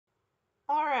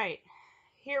All right,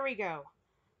 here we go.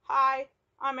 Hi,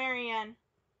 I'm Marianne.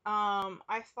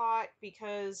 I thought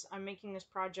because I'm making this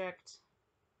project,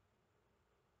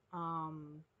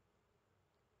 um,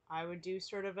 I would do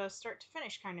sort of a start to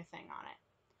finish kind of thing on it.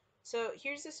 So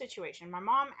here's the situation. My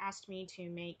mom asked me to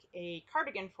make a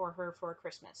cardigan for her for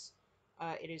Christmas.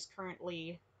 It is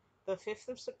currently the 5th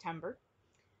of September.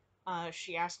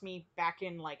 She asked me back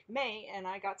in like May, and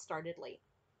I got started late.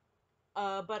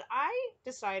 But I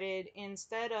decided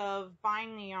instead of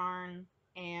buying the yarn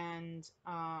and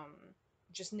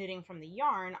just knitting from the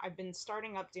yarn, I've been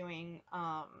starting up doing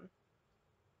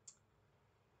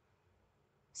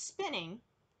spinning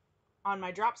on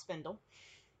my drop spindle.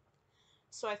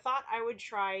 So I thought I would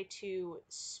try to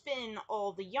spin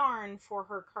all the yarn for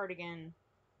her cardigan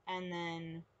and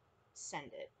then send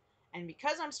it. And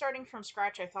because I'm starting from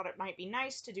scratch, I thought it might be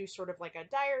nice to do sort of like a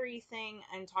diary thing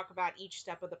and talk about each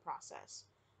step of the process.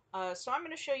 So I'm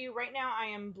going to show you right now. I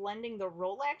am blending the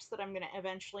Rolex that I'm going to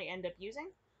eventually end up using.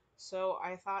 So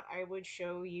I thought I would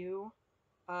show you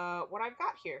what I've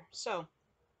got here. So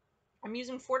I'm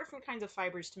using 4 different kinds of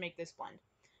fibers to make this blend.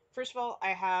 First of all, I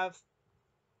have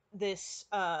this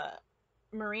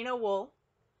merino wool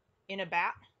in a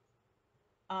bat,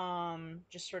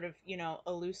 just sort of,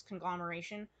 a loose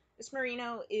conglomeration. This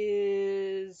merino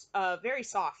is very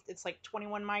soft. It's like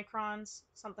 21 microns,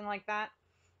 something like that.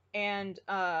 And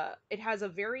it has a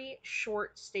very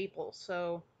short staple.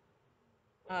 So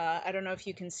I don't know if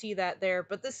you can see that there,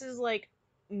 but this is like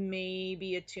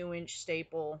maybe a 2-inch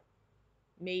staple,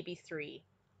 maybe three.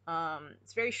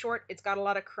 It's very short. It's got a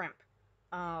lot of crimp.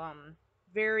 Um,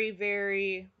 very,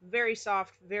 very, very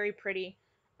soft, very pretty.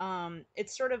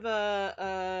 It's sort of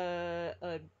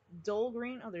a dull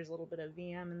green. Oh, there's a little bit of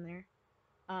VM in there.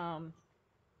 Um,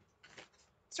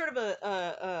 sort of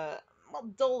well,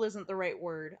 dull isn't the right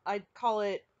word. I'd call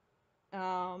it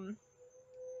um,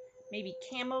 maybe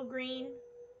camo green,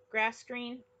 grass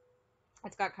green.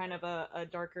 It's got kind of a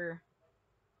darker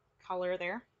color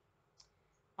there.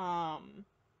 Um,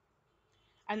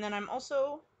 and then I'm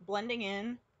also blending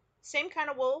in same kind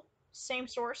of wool, same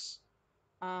source.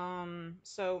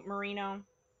 So merino,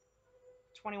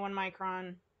 21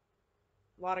 micron,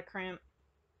 a lot of crimp,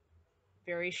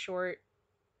 very short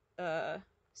uh,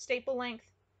 staple length.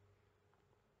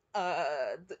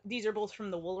 These are both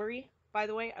from the Woolery, by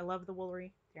the way. I love the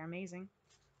Woolery; they're amazing.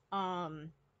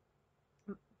 Um,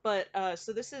 but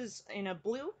so this is in a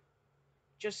blue,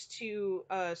 just to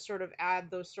sort of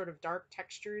add those sort of dark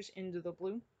textures into the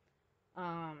blue.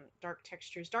 Dark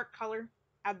textures, dark color.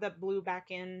 Add that blue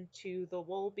back into the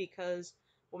wool because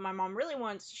what my mom really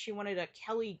wants, she wanted a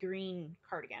Kelly green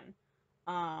cardigan.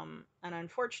 And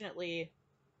unfortunately,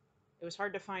 it was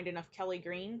hard to find enough Kelly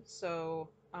green, so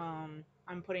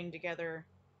I'm putting together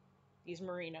these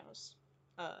merinos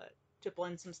to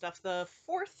blend some stuff. The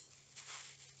fourth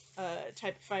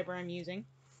type of fiber I'm using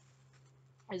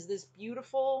is this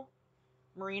beautiful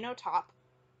merino top.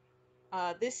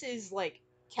 This is like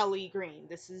Kelly green.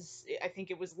 This is, I think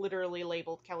it was literally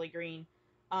labeled Kelly green.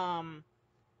 Um,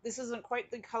 this isn't quite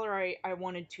the color I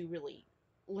wanted to really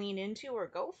lean into or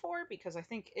go for because I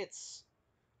think it's,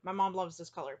 my mom loves this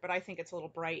color, but I think it's a little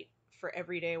bright for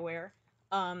everyday wear.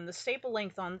 The staple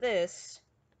length on this,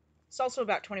 it's also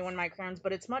about 21 microns,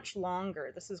 but it's much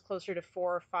longer. This is closer to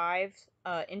 4 or 5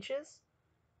 inches.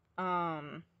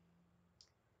 Um,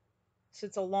 so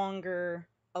it's a longer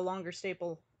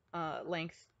staple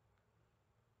length,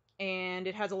 and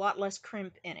it has a lot less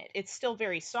crimp in it. It's still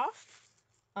very soft,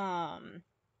 um,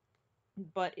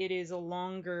 but it is a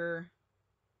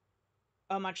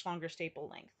much longer staple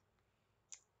length,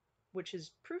 which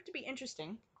has proved to be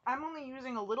interesting. I'm only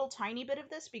using a little tiny bit of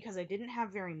this because I didn't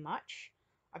have very much.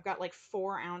 I've got like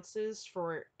 4 ounces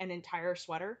for an entire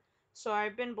sweater. So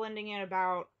I've been blending in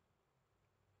about,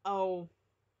 oh,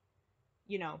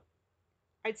 you know,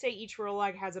 I'd say each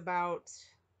rolag has about,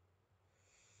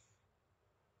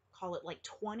 call it like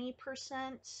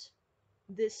 20%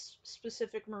 this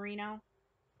specific merino.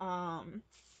 Um,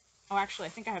 oh, actually, I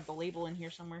think I have the label in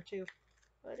here somewhere too.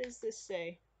 What does this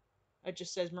say? It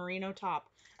just says merino top.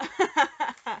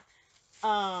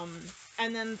 um,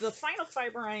 and then the final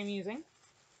fiber I'm using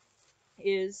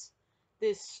is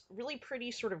this really pretty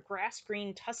sort of grass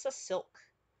green Tussa silk.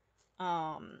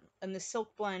 And the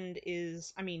silk blend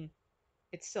is, I mean,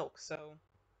 it's silk, so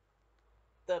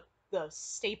the the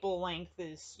staple length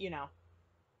is,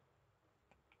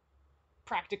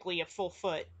 practically a full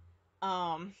foot.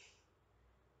 Um,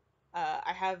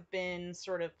 I have been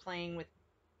sort of playing with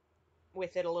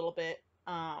it a little bit.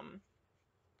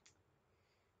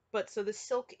 But so the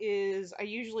silk is, I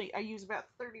use about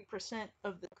 30%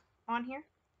 of the on here.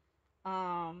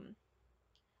 Um,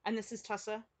 And this is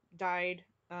Tussa, dyed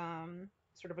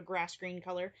sort of a grass green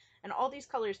color. And all these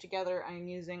colors together I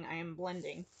am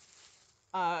blending.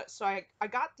 So I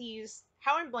got these,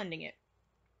 how I'm blending it.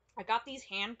 I got these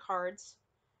hand cards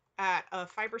at a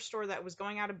fiber store that was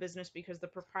going out of business because the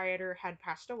proprietor had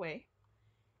passed away.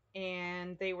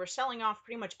 And they were selling off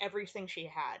pretty much everything she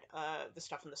had, the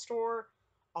stuff in the store,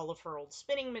 all of her old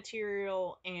spinning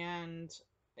material, and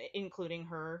including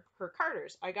her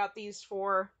carders. I got these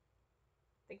for,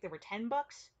 I think they were $10.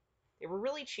 They were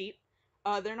really cheap.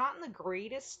 They're not in the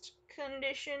greatest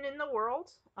condition in the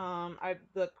world.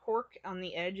 The cork on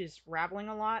the edge is raveling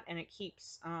a lot, and it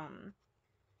keeps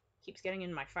getting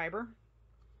in my fiber.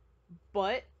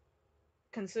 But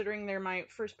considering they're my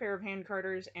first pair of hand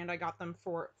carders, and I got them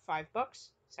for $5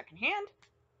 secondhand,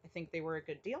 I think they were a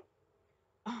good deal.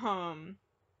 And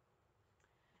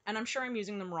I'm sure I'm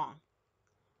using them wrong.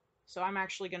 So I'm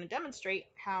actually going to demonstrate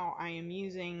how I am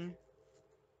using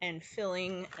and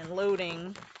filling and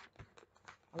loading.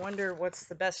 I wonder what's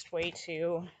the best way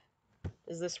to...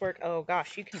 Does this work? Oh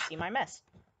gosh, you can see my mess.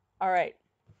 All right.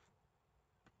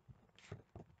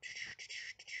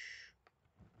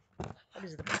 What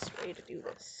is the best way to do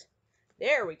this?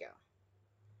 There we go.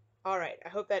 All right, I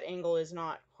hope that angle is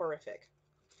not horrific.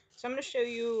 So I'm going to show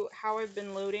you how I've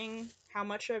been loading, how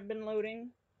much I've been loading.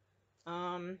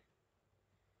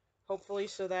 Hopefully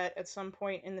so that at some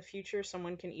point in the future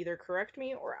someone can either correct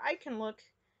me or I can look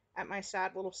at my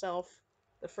sad little self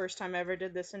the first time I ever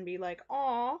did this and be like,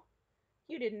 "Aw,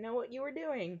 you didn't know what you were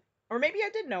doing." Or maybe I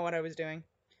did know what I was doing.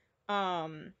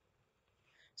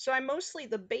 So I'm mostly,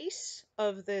 the base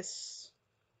of this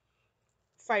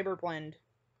fiber blend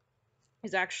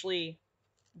is actually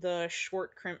the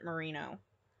short crimp merino.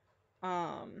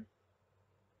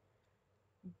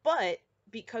 But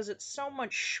because it's so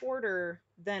much shorter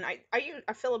than I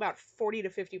fill about 40 to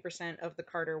 50% of the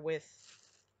carder with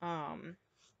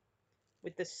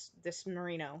this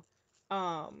merino.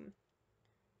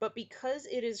 But because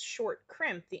it is short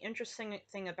crimp, the interesting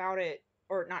thing about it,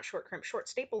 or not short crimp, short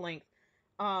staple length,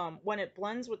 when it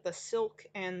blends with the silk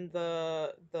and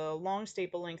the long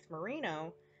staple length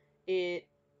merino, it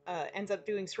ends up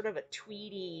doing sort of a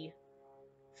tweedy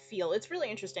feel. It's really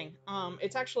interesting.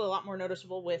 It's actually a lot more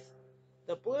noticeable with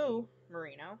the blue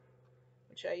merino,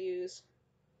 which I use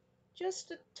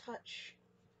just a touch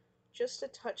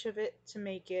of it to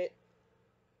make it,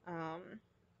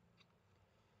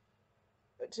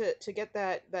 to get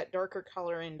that darker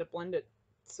color in, to blend it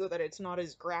so that it's not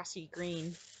as grassy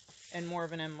green and more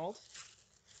of an emerald.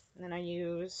 And then I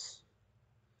use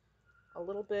a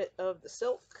little bit of the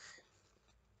silk.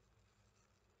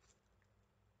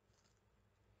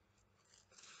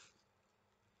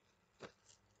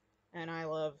 And I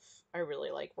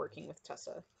really like working with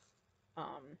Tussa.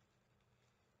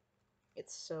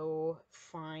 It's so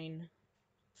fine.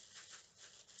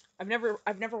 I've never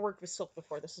worked with silk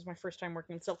before. This is my first time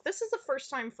working with silk. This is the first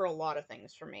time for a lot of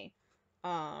things for me.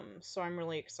 So I'm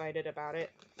really excited about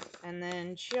it. And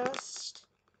then just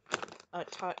a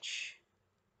touch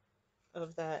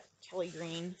of that Kelly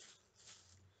green.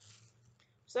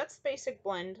 So that's the basic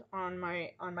blend on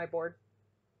my board.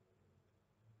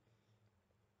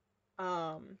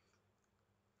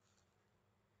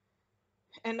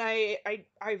 And I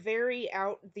vary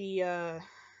out the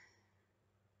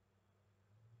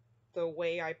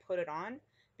way I put it on,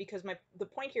 because the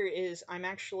point here is I'm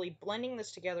actually blending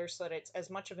this together so that it's as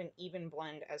much of an even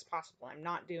blend as possible. I'm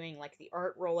not doing like the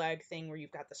art rolag thing where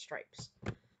you've got the stripes,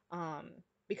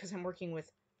 because I'm working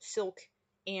with silk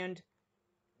and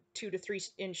 2 to 3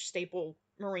 inch staple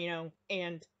merino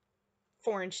and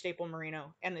 4-inch staple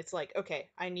merino, and it's like, okay,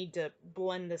 I need to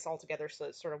blend this all together so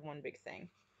it's sort of one big thing.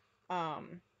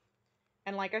 And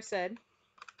like I said,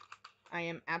 I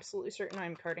am absolutely certain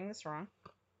I'm carding this wrong.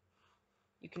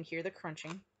 You can hear the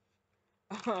crunching.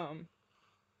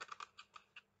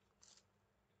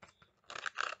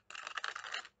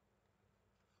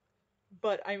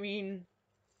 But I mean,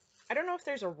 I don't know if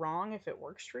there's a wrong if it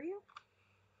works for you.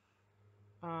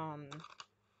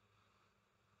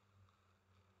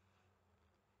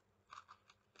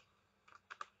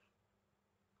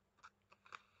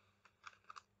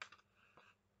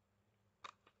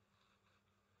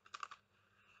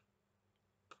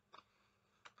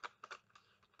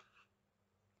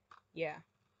 Yeah.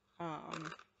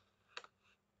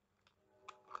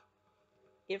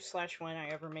 If/when I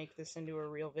ever make this into a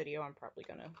real video, I'm probably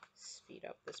gonna speed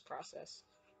up this process.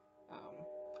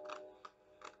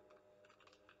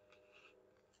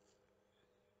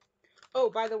 Oh,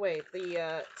 by the way,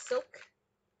 the silk,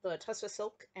 the Tussa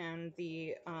silk, and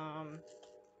the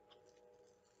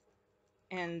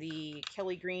and the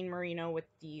Kelly Green Merino with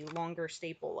the longer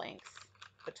staple length,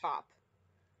 the top,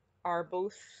 are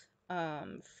both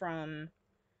from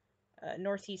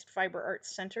Northeast Fiber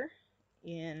Arts Center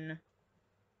in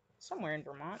somewhere in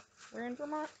Vermont. We're in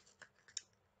Vermont?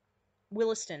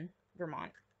 Williston,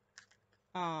 Vermont.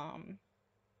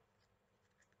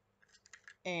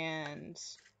 And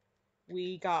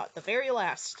we got the very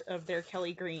last of their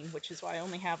Kelly Green, which is why I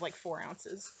only have like 4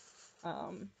 ounces.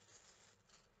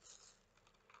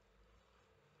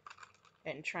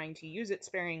 And trying to use it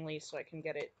sparingly so I can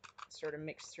get it sort of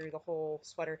mixed through the whole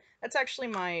sweater. That's actually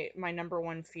my number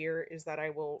one fear, is that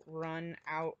I will run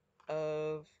out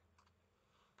of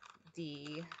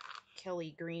the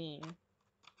Kelly Green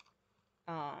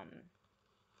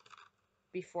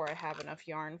before I have enough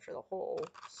yarn for the whole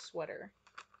sweater.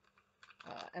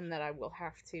 And that I will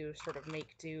have to sort of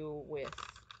make do with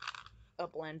a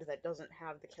blend that doesn't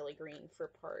have the Kelly Green for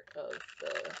part of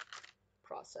the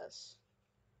process.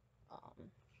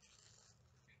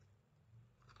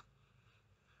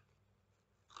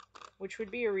 Which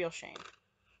would be a real shame,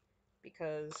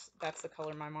 because that's the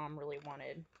color my mom really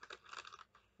wanted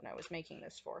when I was making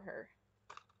this for her.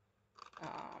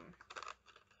 And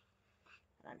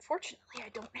unfortunately, I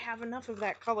don't have enough of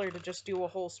that color to just do a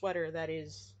whole sweater that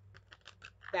is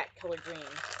that color green.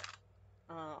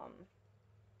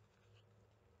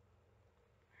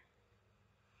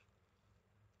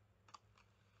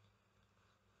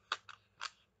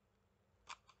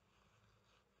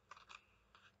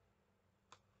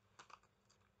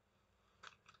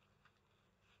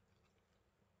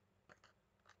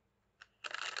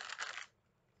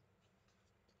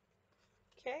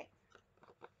 Okay.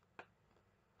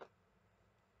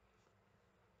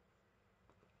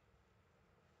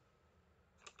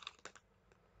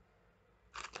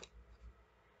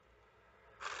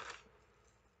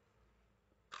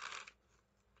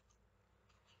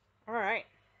 Alright.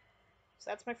 So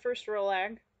that's my first row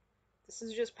lag. This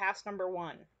is just pass number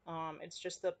 1. It's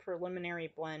just the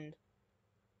preliminary blend.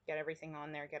 Get everything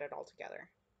on there, get it all together.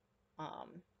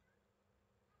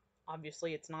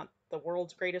 Obviously, it's not the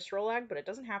world's greatest row lag, but it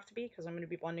doesn't have to be, because I'm going to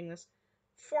be blending this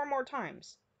 4 more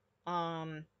times.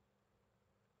 I'm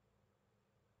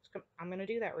going to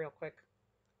do that real quick.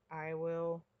 I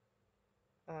will,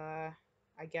 I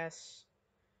guess,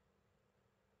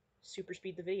 super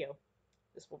speed the video.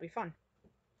 This will be fun.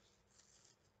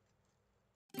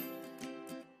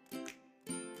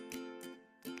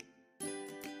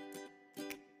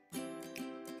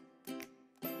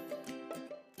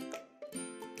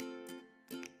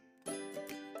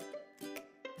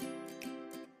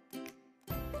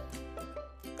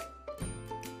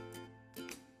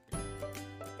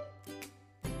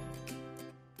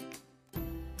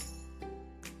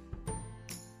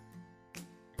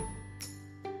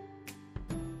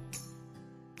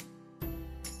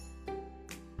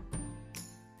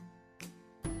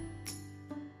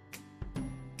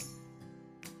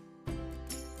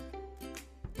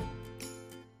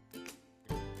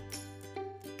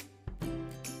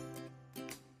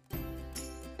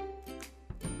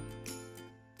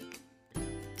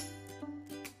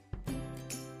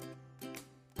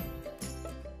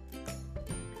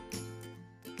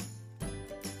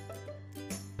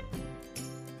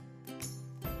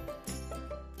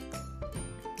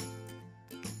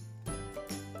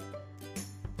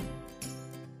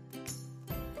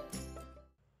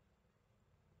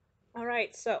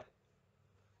 Alright, so,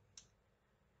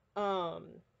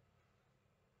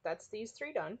 that's these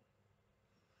 3 done.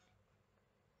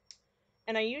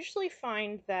 And I usually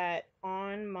find that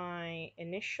on my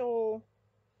initial,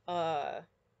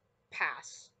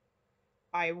 pass,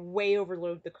 I way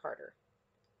overload the carder,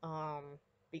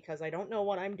 because I don't know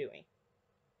what I'm doing.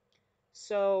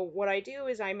 So what I do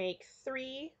is I make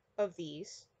 3 of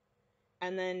these,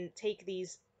 and then take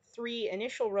these 3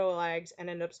 initial row lags and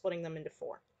end up splitting them into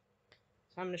 4.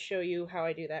 So I'm going to show you how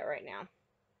I do that right now.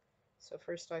 So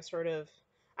first I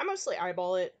mostly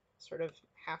eyeball it, sort of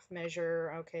half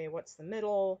measure, okay, what's the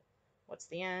middle, what's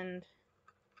the end,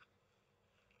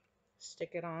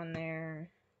 stick it on there.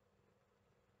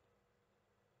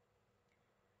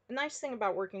 The nice thing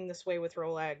about working this way with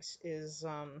row lags is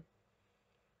I'm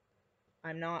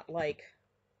not like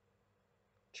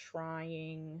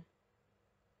trying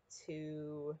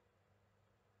to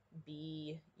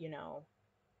be,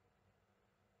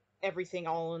 everything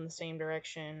all in the same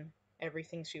direction,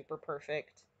 everything super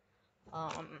perfect.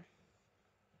 Come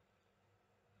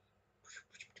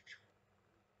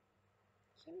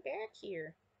back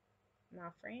here, my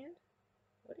friend.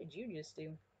 What did you just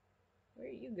do? Where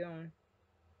are you going?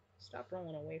 Stop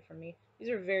rolling away from me. These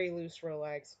are very loose row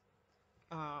lags.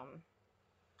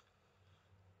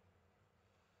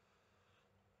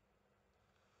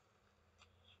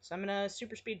 So I'm gonna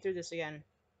super speed through this again.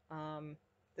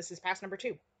 This is pass number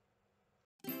 2.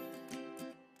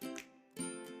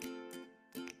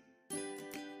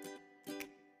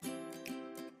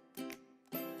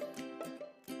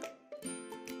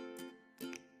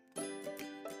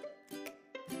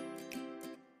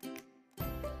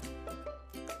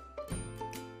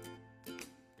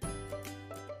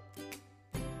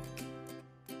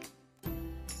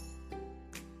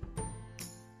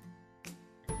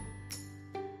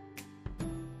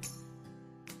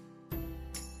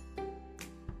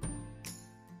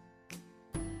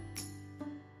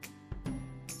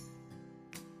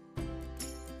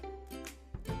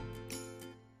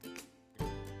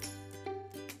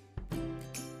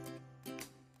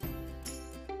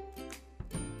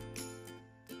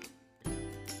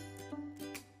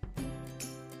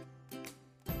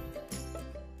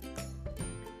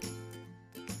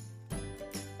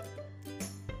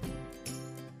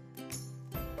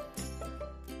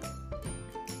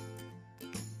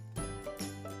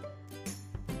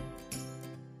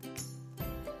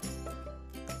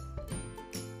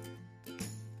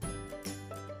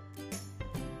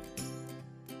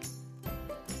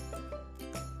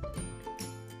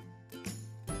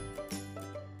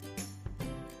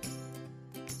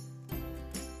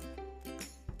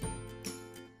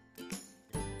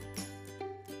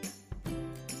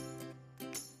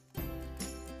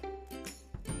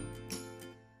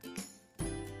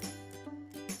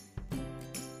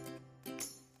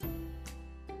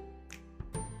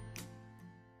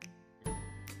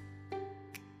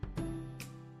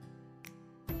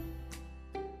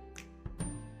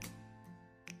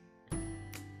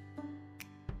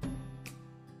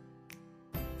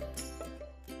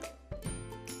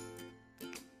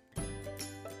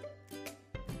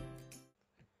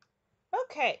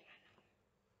 Okay,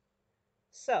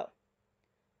 so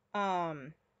I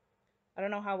don't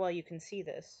know how well you can see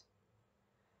this,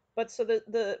 but so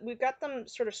the we've got them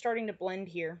sort of starting to blend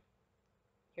here.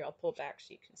 Here, I'll pull back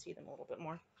so you can see them a little bit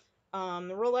more.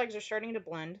 The roll legs are starting to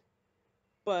blend,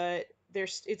 but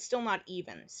it's still not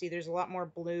even. See, there's a lot more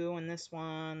blue in this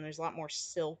one. There's a lot more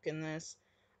silk in this.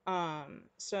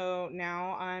 So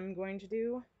now I'm going to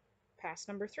do pass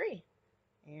number 3,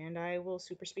 and I will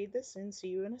super speed this and see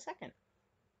you in a second.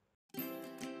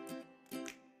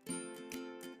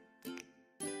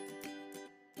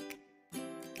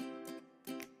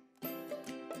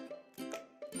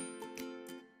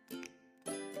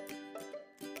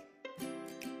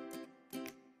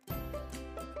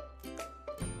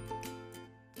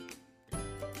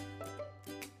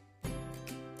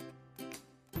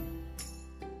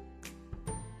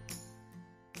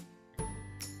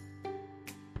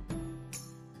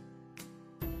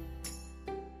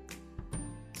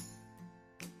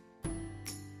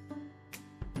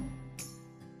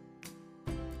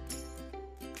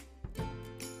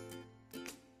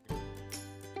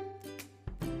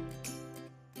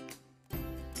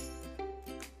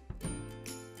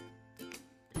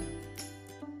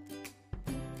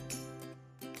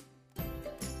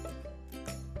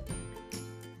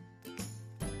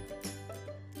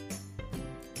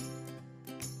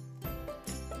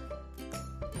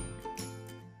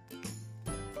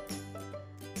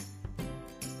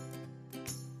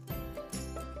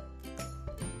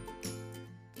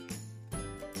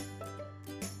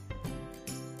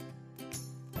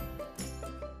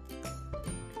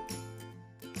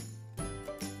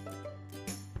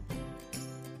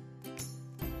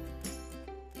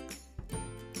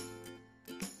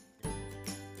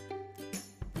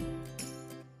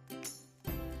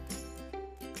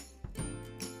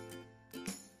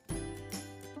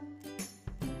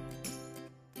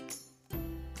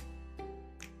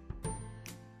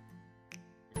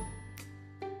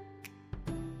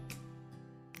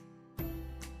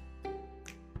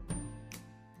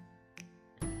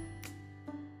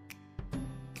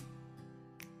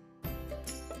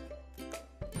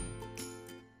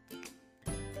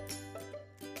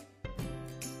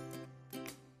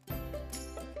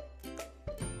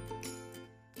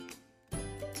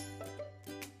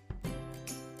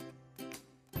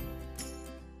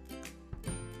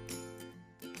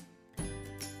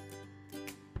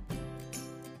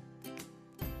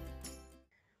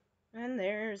 And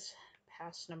there's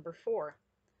pass number 4.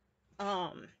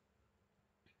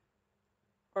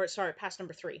 Or sorry, pass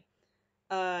number 3.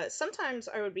 Sometimes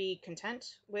I would be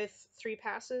content with 3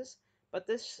 passes, but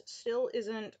this still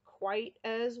isn't quite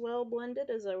as well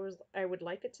blended as I would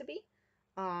like it to be.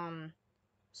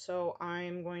 So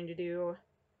I'm going to do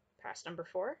pass number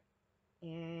 4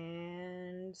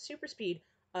 and super speed.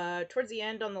 Towards the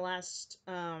end on the last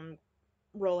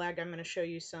roll lag, I'm going to show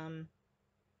you some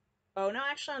Oh, no,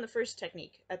 actually on the first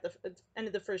technique, at the end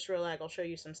of the first row lag, I'll show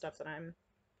you some stuff that I'm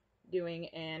doing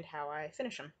and how I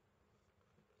finish them.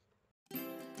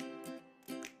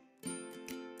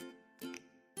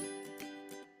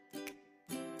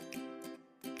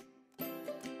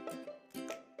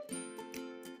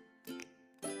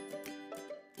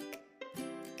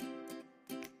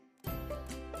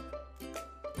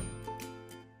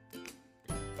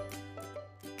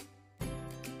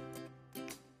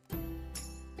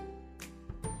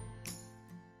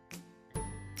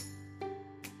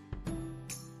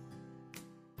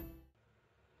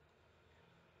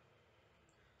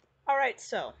 Alright,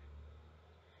 so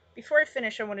before I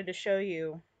finish, I wanted to show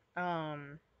you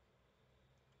um,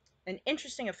 an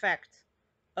interesting effect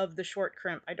of the short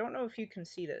crimp. I don't know if you can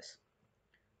see this.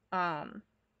 Um,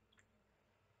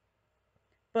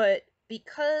 but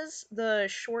because the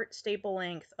short staple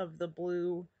length of the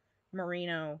blue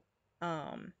merino,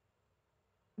 um,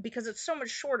 because it's so much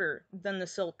shorter than the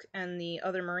silk and the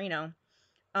other merino,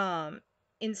 um,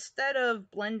 instead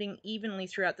of blending evenly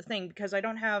throughout the thing, because I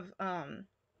don't have,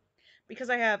 because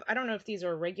I don't know if these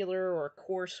are regular or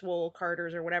coarse wool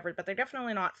carders or whatever, but they're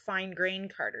definitely not fine grain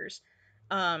carders.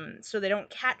 So they don't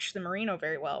catch the merino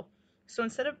very well. So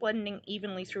instead of blending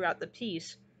evenly throughout the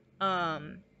piece,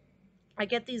 um, I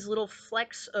get these little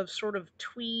flecks of sort of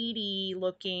tweedy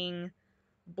looking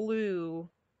blue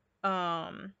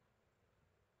um,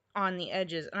 on the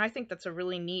edges. And I think that's a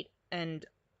really neat and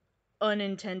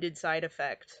unintended side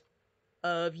effect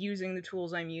of using the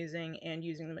tools I'm using and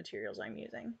using the materials I'm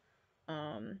using. So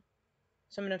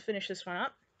I'm going to finish this one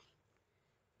up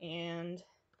and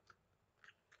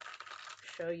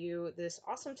show you this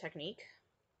awesome technique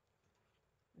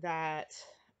that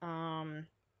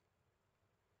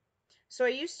so I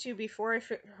used to, before I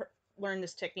learned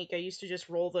this technique, I used to just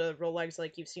roll the roll legs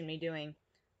like you've seen me doing,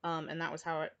 and that was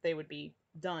how they would be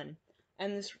done.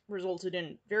 And this resulted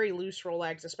in very loose roll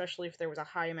legs, especially if there was a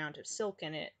high amount of silk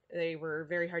in it. They were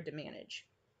very hard to manage.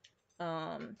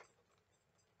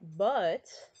 But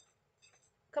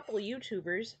a couple of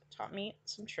YouTubers taught me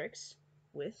some tricks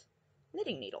with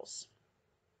knitting needles.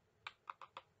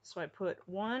 So I put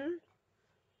one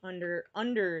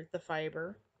under the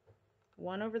fiber,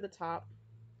 one over the top,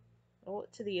 roll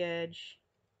it to the edge,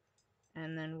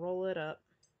 and then roll it up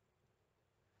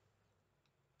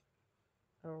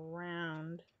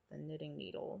around the knitting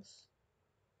needles.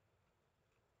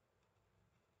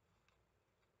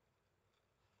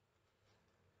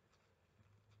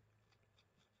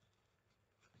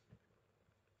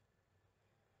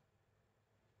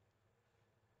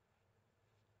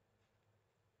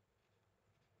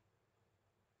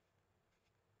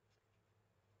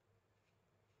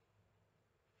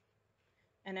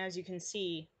 And as you can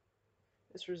see,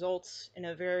 this results in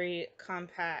a very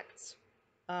compact,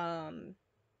 um,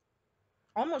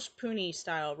 almost puni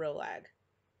style rolag.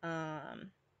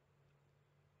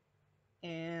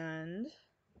 And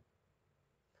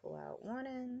pull out one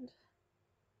end,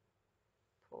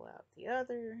 pull out the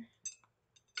other.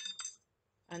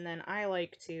 And then I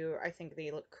think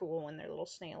they look cool when they're little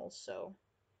snails, so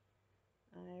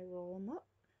I roll them up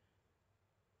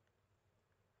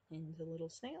into little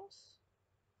snails.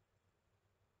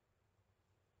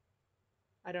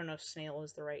 I don't know if snail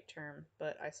is the right term,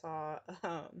 but I saw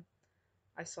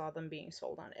them being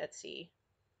sold on Etsy,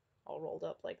 all rolled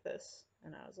up like this,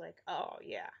 and I was like, oh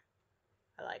yeah,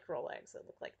 I like roll eggs that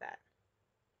look like that.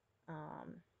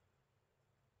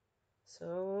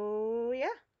 So yeah,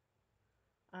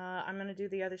 I'm gonna do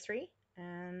the other three,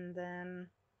 and then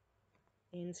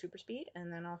in super speed,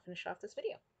 and then I'll finish off this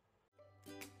video.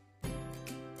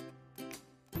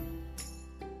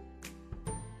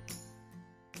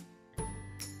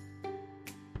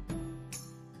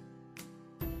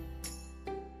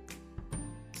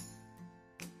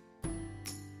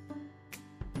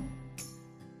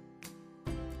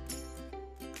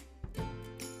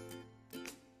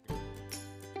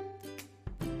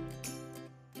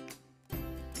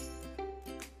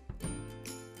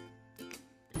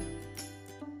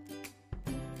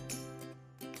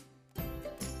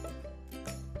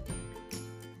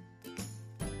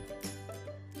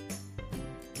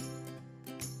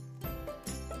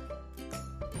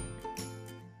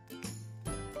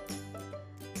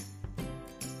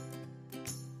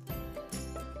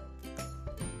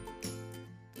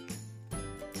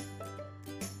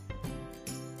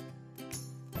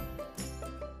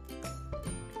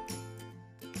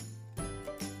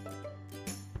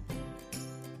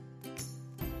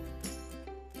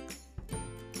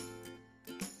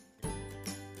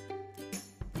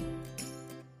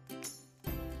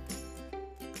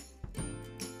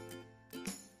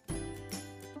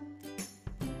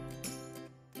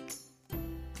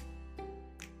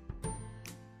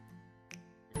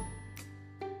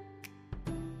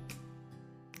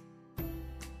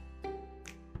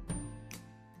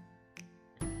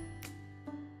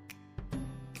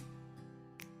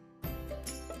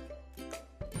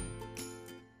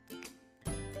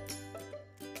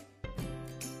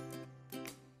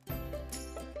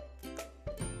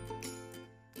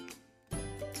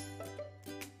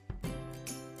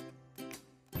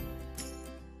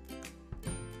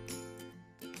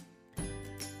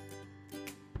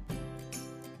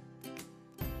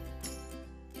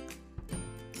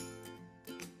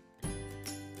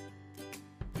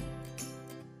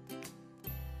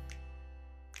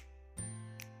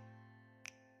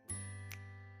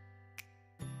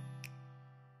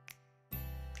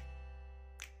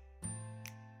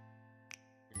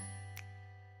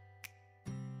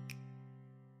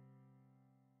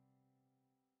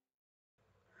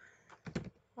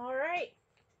 All right.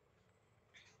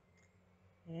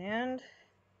 And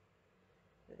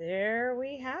there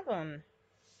we have them.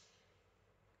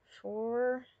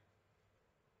 4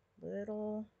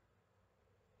 little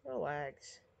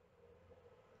relags.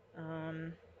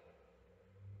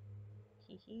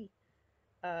 Hee hee.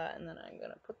 And then I'm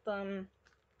gonna put them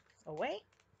away.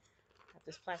 Got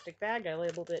this plastic bag. I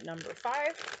labeled it number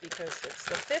 5 because it's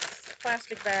the 5th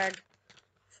plastic bag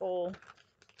full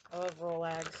of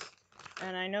Rolags.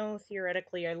 And I know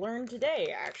theoretically, I learned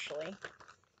today actually,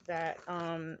 that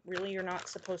really you're not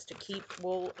supposed to keep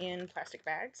wool in plastic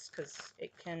bags because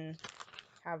it can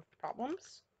have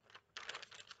problems.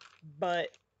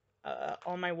 But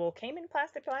all my wool came in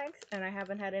plastic bags and I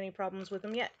haven't had any problems with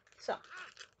them yet.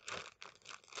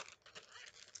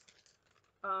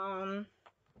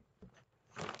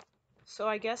 So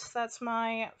I guess that's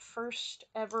my first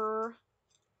ever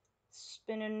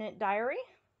spin and knit diary.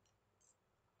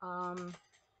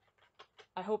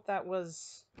 I hope that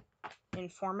was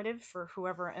informative for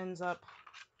whoever ends up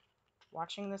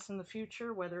watching this in the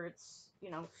future, whether it's,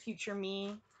 you know, future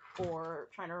me or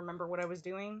trying to remember what I was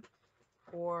doing,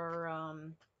 or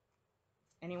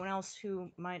anyone else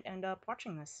who might end up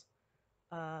watching this.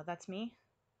 That's me,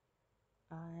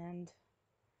 and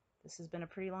this has been a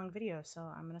pretty long video, so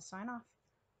I'm gonna sign off.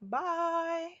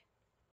 Bye!